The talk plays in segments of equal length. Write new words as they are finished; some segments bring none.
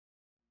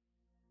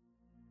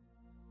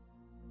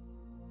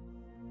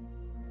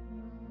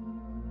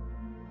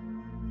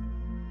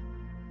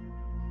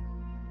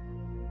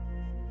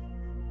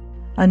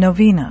A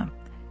Novena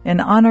in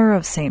honor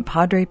of St.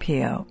 Padre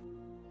Pio.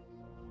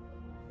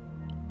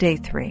 Day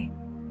 3.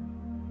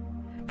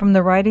 From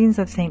the writings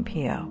of St.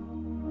 Pio.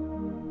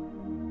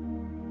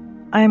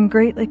 I am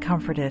greatly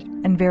comforted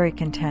and very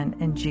content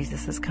in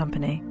Jesus'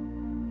 company.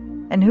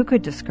 And who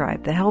could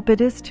describe the help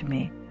it is to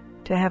me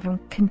to have him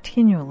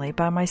continually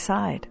by my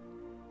side?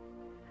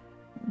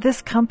 This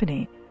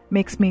company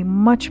makes me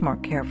much more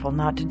careful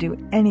not to do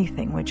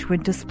anything which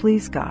would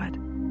displease God.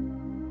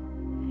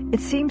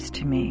 It seems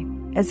to me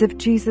as if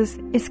Jesus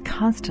is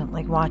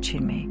constantly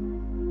watching me.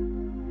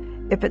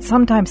 If it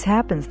sometimes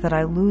happens that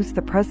I lose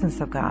the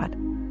presence of God,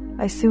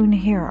 I soon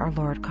hear our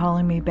Lord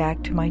calling me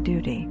back to my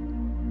duty.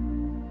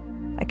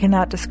 I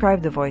cannot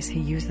describe the voice he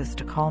uses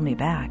to call me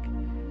back,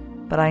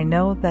 but I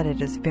know that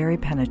it is very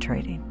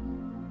penetrating,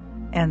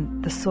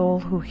 and the soul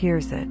who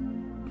hears it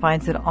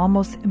finds it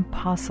almost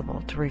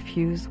impossible to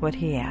refuse what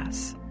he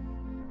asks.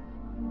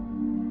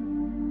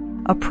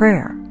 A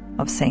prayer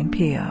of St.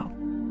 Pio.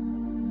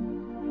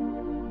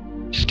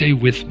 Stay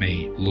with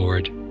me,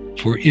 Lord,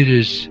 for it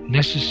is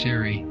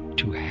necessary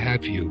to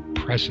have you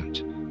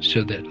present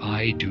so that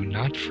I do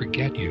not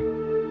forget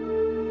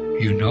you.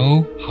 You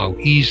know how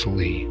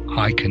easily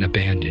I can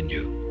abandon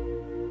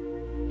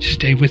you.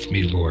 Stay with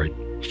me, Lord,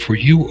 for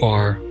you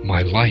are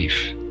my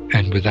life,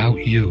 and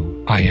without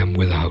you I am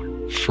without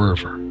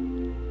fervor.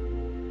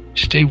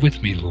 Stay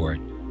with me,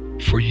 Lord,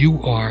 for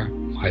you are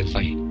my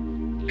light,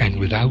 and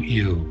without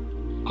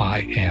you I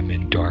am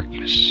in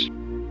darkness.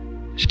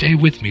 Stay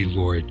with me,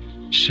 Lord,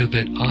 so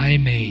that I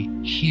may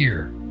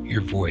hear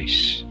your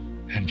voice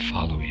and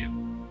follow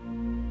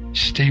you.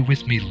 Stay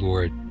with me,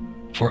 Lord,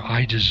 for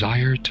I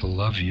desire to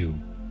love you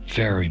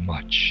very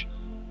much,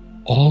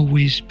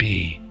 always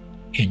be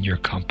in your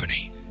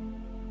company.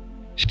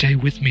 Stay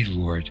with me,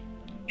 Lord,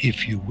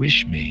 if you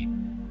wish me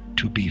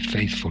to be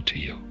faithful to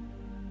you.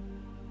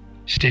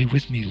 Stay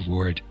with me,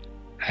 Lord,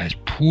 as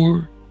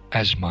poor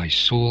as my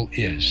soul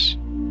is.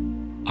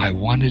 I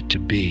want it to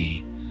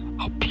be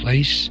a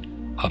place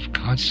of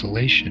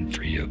consolation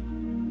for you,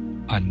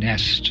 a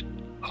nest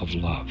of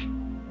love.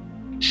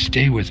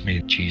 Stay with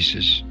me,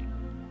 Jesus,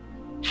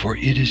 for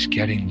it is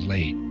getting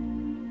late,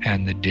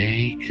 and the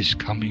day is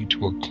coming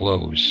to a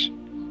close,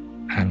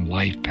 and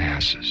life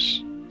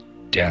passes.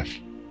 Death,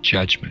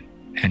 judgment,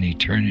 and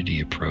eternity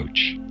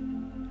approach.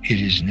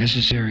 It is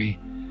necessary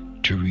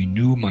to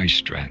renew my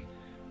strength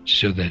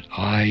so that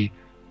I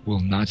will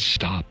not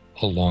stop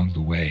along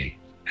the way,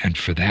 and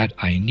for that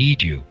I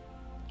need you.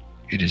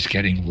 It is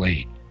getting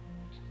late,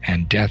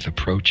 and death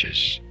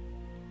approaches.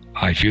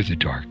 I fear the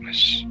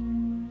darkness,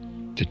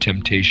 the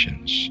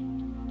temptations,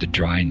 the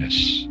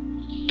dryness,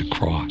 the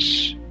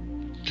cross,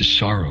 the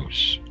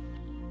sorrows.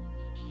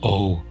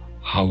 Oh,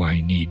 how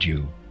I need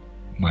you,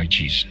 my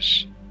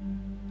Jesus,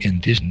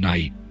 in this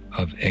night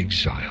of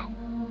exile.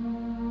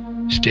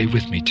 Stay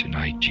with me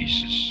tonight,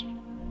 Jesus.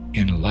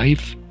 In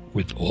life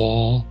with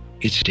all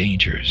its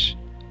dangers,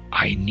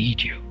 I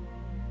need you.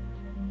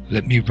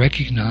 Let me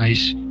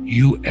recognize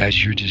you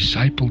as your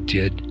disciple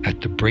did at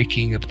the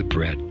breaking of the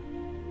bread,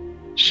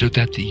 so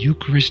that the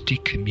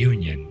Eucharistic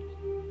communion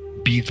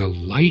be the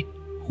light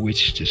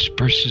which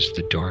disperses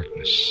the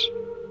darkness,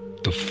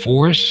 the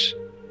force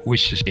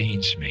which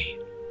sustains me,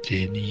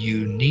 the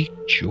unique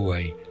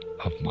joy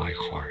of my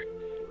heart.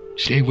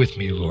 Stay with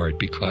me, Lord,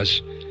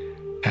 because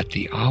at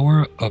the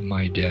hour of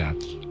my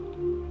death,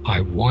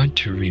 I want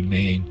to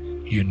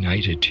remain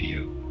united to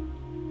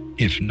you,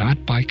 if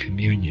not by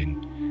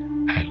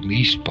communion, at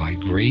least by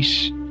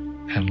grace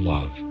and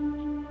love.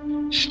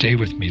 Stay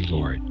with me,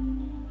 Lord,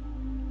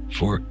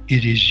 for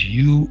it is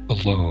you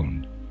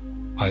alone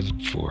I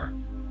look for,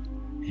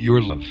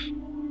 your love,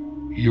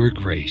 your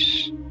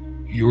grace,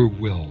 your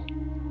will,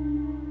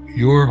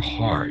 your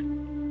heart,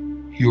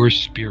 your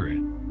spirit,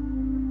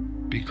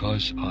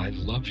 because I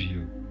love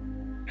you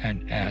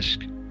and ask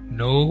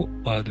no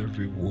other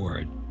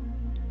reward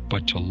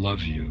but to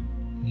love you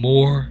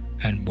more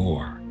and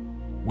more.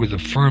 With a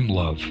firm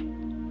love,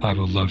 I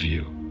will love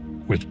you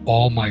with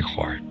all my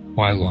heart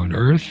while on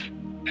earth,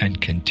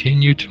 and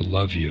continue to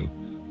love you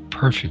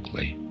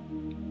perfectly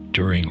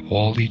during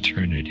all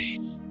eternity.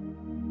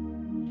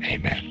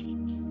 Amen.